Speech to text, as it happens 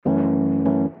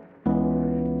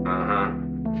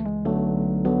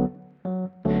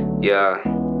Yeah,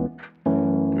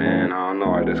 man, I don't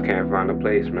know. I just can't find a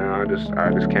place, man. I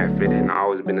just can't fit in. I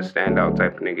always been a standout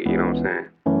type of nigga, you know what I'm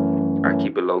saying? I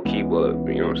keep it low key, but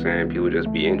you know what I'm saying? People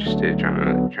just be interested,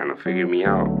 trying to figure me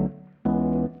out.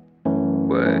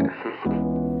 But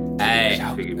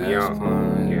Ayy, figure me out,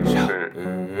 you know what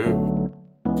I'm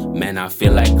saying? Man, I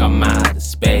feel like I'm out of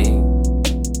space.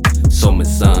 So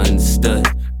misunderstood.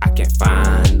 I can't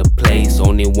find a place.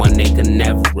 Only one they can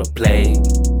never replace.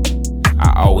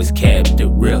 I always kept it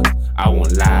real. I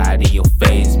won't lie to your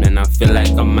face. Man, I feel like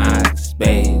I'm out of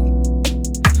space.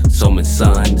 So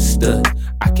misunderstood.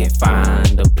 I can't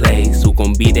find a place. Who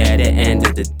gon' be there at the end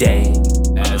of the day?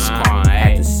 I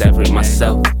had to separate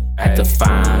myself. Had to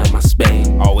find my space.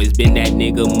 Always been that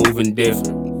nigga moving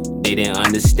different. They didn't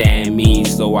understand me,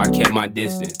 so I kept my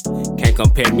distance. Can't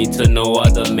compare me to no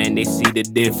other man, they see the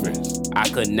difference. I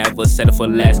could never settle for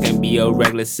less, can't be a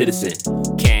regular citizen.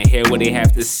 Can't hear what they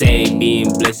have to say,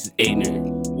 being blessed is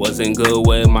ignorant. Wasn't good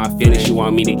with my feelings, you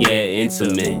want me to get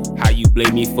intimate. How you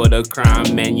blame me for the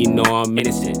crime, man, you know I'm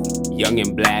innocent. Young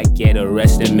and black, get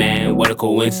arrested, man, what a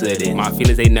coincidence. My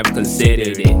feelings, they never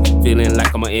considered it. Feeling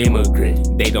like I'm an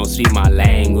immigrant, they don't speak my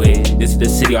language. This is the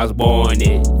city I was born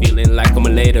in. Feeling like I'm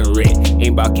illiterate, ain't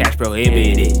about cash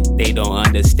prohibited. They don't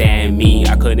understand me,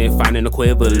 I couldn't find an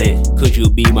equivalent. Could you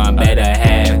be my better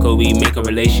half? Could we make a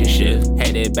relationship?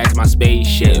 Headed back to my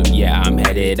spaceship, yeah, I'm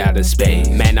headed out of space.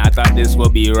 Man, I thought this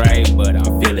would be right, but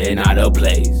I'm feeling out of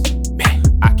place. Man,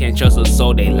 I can't trust a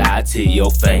soul, they lie to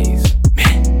your face.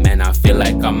 Man, I feel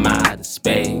like I'm out of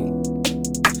space.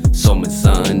 So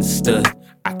misunderstood,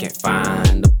 I can't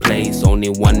find a place. Only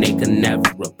one they can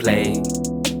never replace.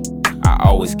 I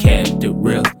always kept it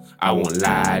real, I won't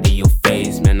lie to your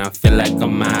face. Man, I feel like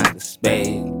I'm out of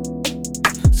space.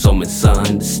 So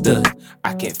misunderstood,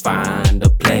 I can't find a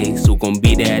place. Who gon'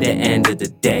 be there at the end of the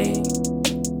day?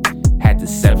 Had to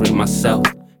separate myself,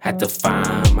 had to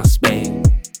find my space.